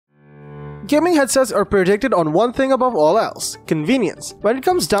Gaming headsets are predicted on one thing above all else: convenience. When it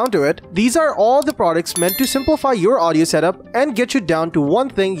comes down to it, these are all the products meant to simplify your audio setup and get you down to one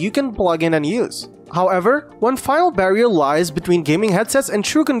thing you can plug in and use. However, one final barrier lies between gaming headsets and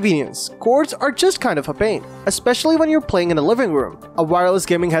true convenience. Cords are just kind of a pain, especially when you're playing in a living room. A wireless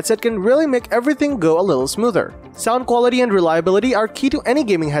gaming headset can really make everything go a little smoother. Sound quality and reliability are key to any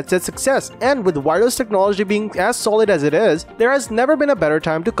gaming headset success, and with wireless technology being as solid as it is, there has never been a better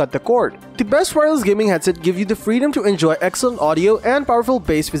time to cut the cord. The best wireless gaming headset gives you the freedom to enjoy excellent audio and powerful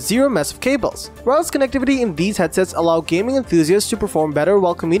bass with zero mess of cables. Wireless connectivity in these headsets allow gaming enthusiasts to perform better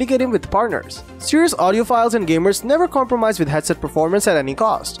while communicating with partners. Serious audiophiles and gamers never compromise with headset performance at any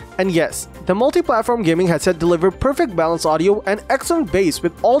cost. And yes, the multi-platform gaming headset delivers perfect balanced audio and excellent bass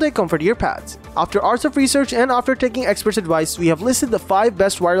with all-day comfort earpads. After hours of research and after taking experts' advice, we have listed the 5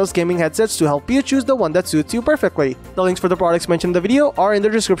 best wireless gaming headsets to help you choose the one that suits you perfectly. The links for the products mentioned in the video are in the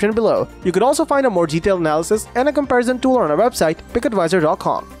description below. You could also find a more detailed analysis and a comparison tool on our website,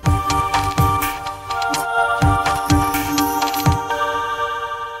 pickadvisor.com.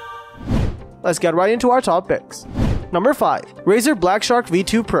 Let's get right into our top picks. Number 5. Razer BlackShark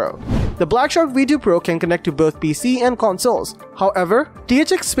V2 Pro. The BlackShark V2 Pro can connect to both PC and consoles. However,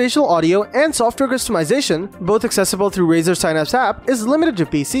 THX spatial audio and software customization, both accessible through Razer Synapse app, is limited to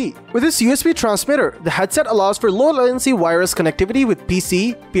PC. With its USB transmitter, the headset allows for low latency wireless connectivity with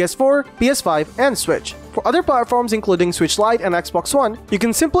PC, PS4, PS5, and Switch. For other platforms including Switch Lite and Xbox One, you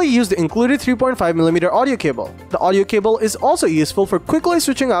can simply use the included 3.5mm audio cable. The audio cable is also useful for quickly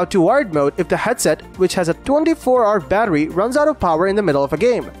switching out to wired mode if the headset, which has a 24-hour battery, runs out of power in the middle of a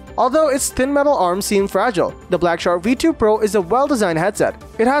game. Although its thin metal arms seem fragile, the BlackShark V2 Pro is a well-designed headset.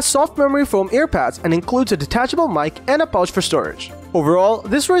 It has soft memory foam earpads and includes a detachable mic and a pouch for storage. Overall,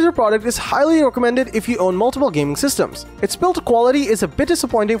 this Razer product is highly recommended if you own multiple gaming systems. Its build quality is a bit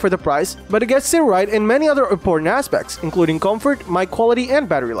disappointing for the price, but it gets it right in many other important aspects, including comfort, mic quality, and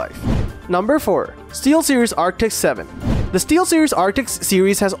battery life. Number 4. SteelSeries Arctis 7. The SteelSeries Arctis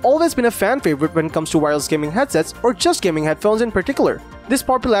series has always been a fan favorite when it comes to wireless gaming headsets or just gaming headphones in particular. This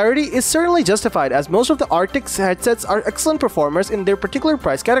popularity is certainly justified as most of the Arctis headsets are excellent performers in their particular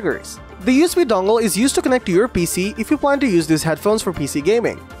price categories. The USB dongle is used to connect to your PC if you plan to use these headphones for PC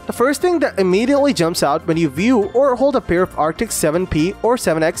gaming. The first thing that immediately jumps out when you view or hold a pair of Arctis 7P or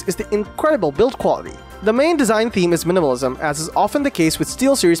 7X is the incredible build quality. The main design theme is minimalism, as is often the case with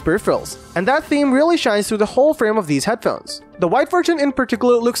SteelSeries peripherals, and that theme really shines through the whole frame of these headphones. The white version in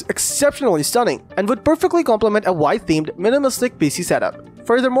particular looks exceptionally stunning and would perfectly complement a white-themed, minimalistic PC setup.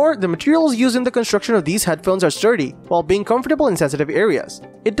 Furthermore, the materials used in the construction of these headphones are sturdy, while being comfortable in sensitive areas.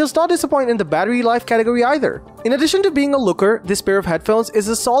 It does not disappoint in the battery life category either. In addition to being a looker, this pair of headphones is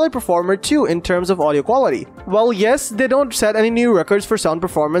a solid performer too in terms of audio quality. While yes, they don't set any new records for sound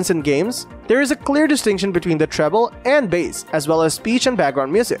performance in games, there is a clear distinction between the treble and bass, as well as speech and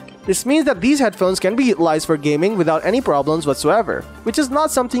background music. This means that these headphones can be utilized for gaming without any problems whatsoever, which is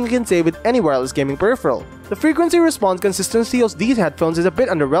not something you can say with any wireless gaming peripheral. The frequency response consistency of these headphones is a bit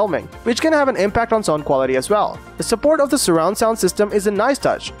underwhelming, which can have an impact on sound quality as well. The support of the surround sound system is a nice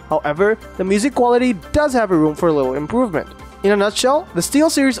touch, however, the music quality does have a room for a little improvement. In a nutshell, the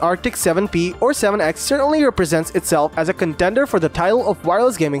SteelSeries Arctis 7P or 7X certainly represents itself as a contender for the title of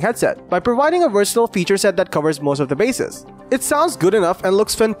wireless gaming headset by providing a versatile feature set that covers most of the bases. It sounds good enough and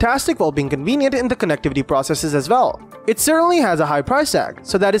looks fantastic while being convenient in the connectivity processes as well. It certainly has a high price tag,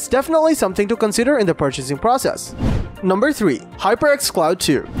 so that is definitely something to consider in the purchasing process. Number 3. HyperX Cloud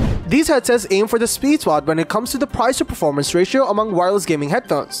II. These headsets aim for the sweet spot when it comes to the price to performance ratio among wireless gaming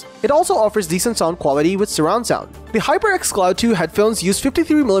headphones. It also offers decent sound quality with surround sound. The HyperX Cloud II headphones use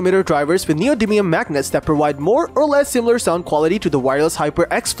 53mm drivers with neodymium magnets that provide more or less similar sound quality to the wireless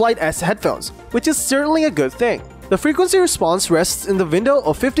HyperX Flight S headphones, which is certainly a good thing. The frequency response rests in the window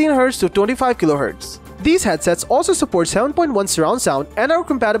of 15Hz to 25kHz. These headsets also support 7.1 surround sound and are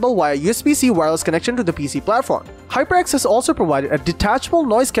compatible via USB-C wireless connection to the PC platform. HyperX has also provided a detachable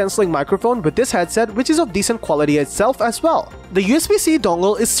noise-cancelling microphone with this headset, which is of decent quality itself as well. The USB-C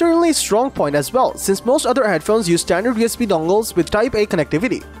dongle is certainly a strong point as well, since most other headphones use standard USB dongles with Type-A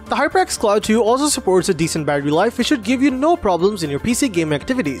connectivity. The HyperX Cloud II also supports a decent battery life, which should give you no problems in your PC gaming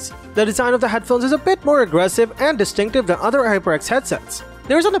activities. The design of the headphones is a bit more aggressive and distinctive than other HyperX headsets.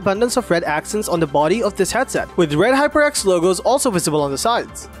 There is an abundance of red accents on the body of this headset, with red HyperX logos also visible on the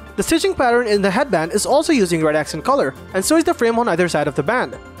sides. The stitching pattern in the headband is also using red accent color, and so is the frame on either side of the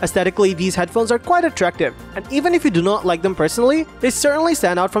band. Aesthetically, these headphones are quite attractive, and even if you do not like them personally, they certainly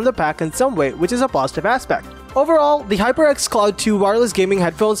stand out from the pack in some way, which is a positive aspect. Overall, the HyperX Cloud II wireless gaming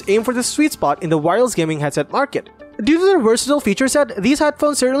headphones aim for the sweet spot in the wireless gaming headset market. Due to their versatile feature set, these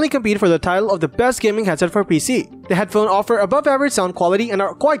headphones certainly compete for the title of the best gaming headset for PC. The headphones offer above average sound quality and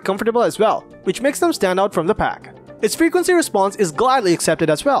are quite comfortable as well, which makes them stand out from the pack. Its frequency response is gladly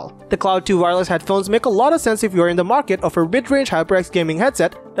accepted as well. The Cloud II wireless headphones make a lot of sense if you are in the market of a mid-range HyperX gaming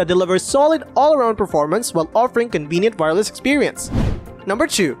headset that delivers solid all-around performance while offering convenient wireless experience. Number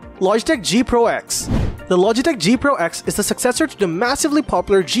 2. Logitech G PRO X. The Logitech G PRO X is the successor to the massively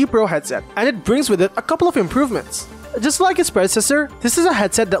popular G Pro headset, and it brings with it a couple of improvements. Just like its predecessor, this is a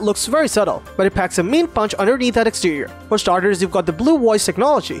headset that looks very subtle, but it packs a mean punch underneath that exterior. For starters, you've got the Blue Voice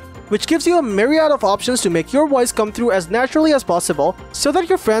technology, which gives you a myriad of options to make your voice come through as naturally as possible so that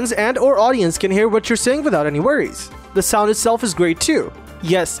your friends and/or audience can hear what you're saying without any worries. The sound itself is great too.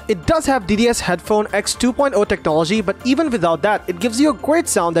 Yes, it does have DDS Headphone X 2.0 technology, but even without that, it gives you a great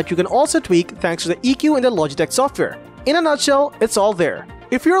sound that you can also tweak thanks to the EQ in the Logitech software. In a nutshell, it's all there.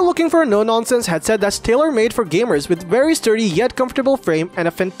 If you're looking for a no-nonsense headset that's tailor-made for gamers with very sturdy yet comfortable frame and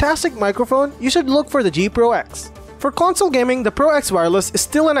a fantastic microphone, you should look for the G PRO X. For console gaming, the Pro X Wireless is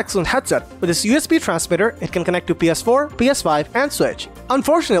still an excellent headset. With its USB transmitter, it can connect to PS4, PS5, and Switch.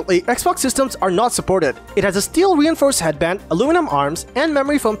 Unfortunately, Xbox systems are not supported. It has a steel-reinforced headband, aluminum arms, and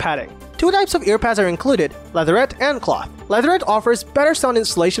memory foam padding. Two types of earpads are included, leatherette and cloth. Leatherette offers better sound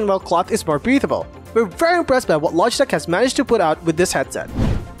insulation while cloth is more breathable. We're very impressed by what Logitech has managed to put out with this headset.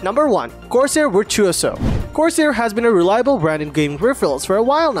 Number 1. Corsair Virtuoso. Corsair has been a reliable brand in gaming peripherals for a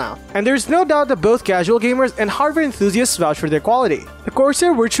while now, and there's no doubt that both casual gamers and hardware enthusiasts vouch for their quality. The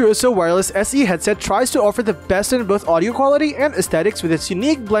Corsair Virtuoso Wireless SE headset tries to offer the best in both audio quality and aesthetics with its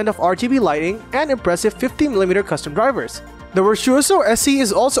unique blend of RGB lighting and impressive 50mm custom drivers. The Virtuoso SE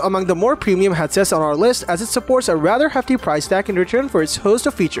is also among the more premium headsets on our list as it supports a rather hefty price tag in return for its host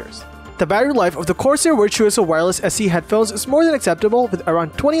of features. The battery life of the Corsair Virtuoso Wireless SE headphones is more than acceptable with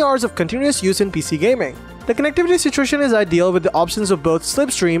around 20 hours of continuous use in PC gaming. The connectivity situation is ideal with the options of both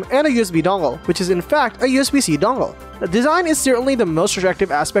Slipstream and a USB dongle, which is in fact a USB-C dongle. The design is certainly the most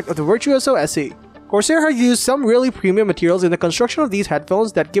attractive aspect of the Virtuoso SE. Corsair has used some really premium materials in the construction of these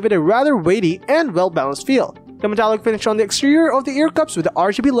headphones that give it a rather weighty and well-balanced feel. The metallic finish on the exterior of the ear cups with the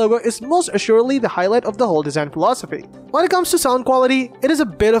RGB logo is most assuredly the highlight of the whole design philosophy. When it comes to sound quality, it is a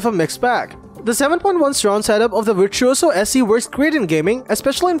bit of a mixed bag. The 7.1 surround setup of the Virtuoso SE works great in gaming,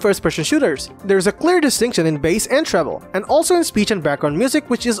 especially in first-person shooters. There is a clear distinction in bass and treble, and also in speech and background music,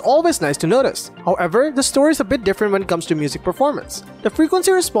 which is always nice to notice. However, the story is a bit different when it comes to music performance. The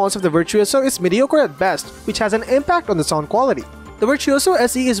frequency response of the Virtuoso is mediocre at best, which has an impact on the sound quality. The Virtuoso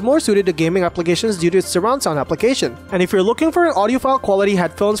SE is more suited to gaming applications due to its surround sound application, and if you're looking for an audiophile quality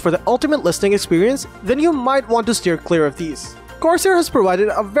headphones for the ultimate listening experience, then you might want to steer clear of these. Corsair has provided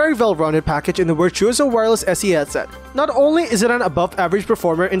a very well-rounded package in the Virtuoso Wireless SE headset. Not only is it an above-average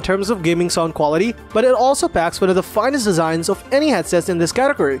performer in terms of gaming sound quality, but it also packs one of the finest designs of any headsets in this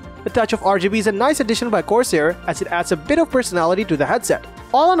category. The touch of RGB is a nice addition by Corsair as it adds a bit of personality to the headset.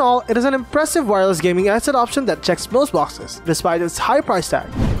 All in all, it is an impressive wireless gaming headset option that checks most boxes, despite its high price tag.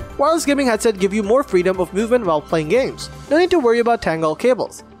 Wireless gaming headsets give you more freedom of movement while playing games. No need to worry about tangle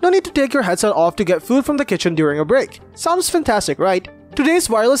cables. No need to take your headset off to get food from the kitchen during a break. Sounds fantastic, right? Today's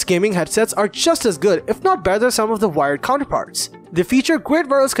wireless gaming headsets are just as good, if not better than some of the wired counterparts. They feature great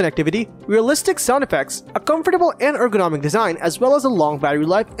wireless connectivity, realistic sound effects, a comfortable and ergonomic design, as well as a long battery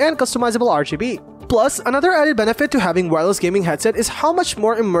life and customizable RGB. Plus, another added benefit to having wireless gaming headset is how much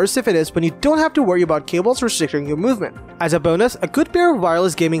more immersive it is when you don't have to worry about cables restricting your movement. As a bonus, a good pair of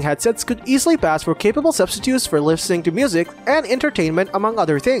wireless gaming headsets could easily pass for capable substitutes for listening to music and entertainment, among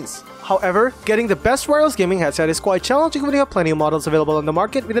other things. However, getting the best wireless gaming headset is quite challenging when you have plenty of models available on the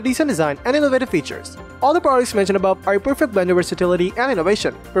market with a decent design and innovative features. All the products mentioned above are a perfect blend of versatility and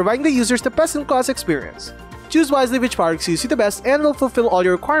innovation, providing the users the best-in-class experience. Choose wisely which product suits you the best and will fulfill all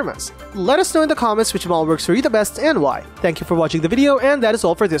your requirements. Let us know in the comments which model works for you the best and why. Thank you for watching the video, and that is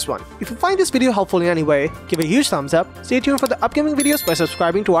all for this one. If you find this video helpful in any way, give it a huge thumbs up, stay tuned for the upcoming videos by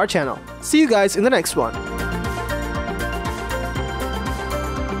subscribing to our channel. See you guys in the next one.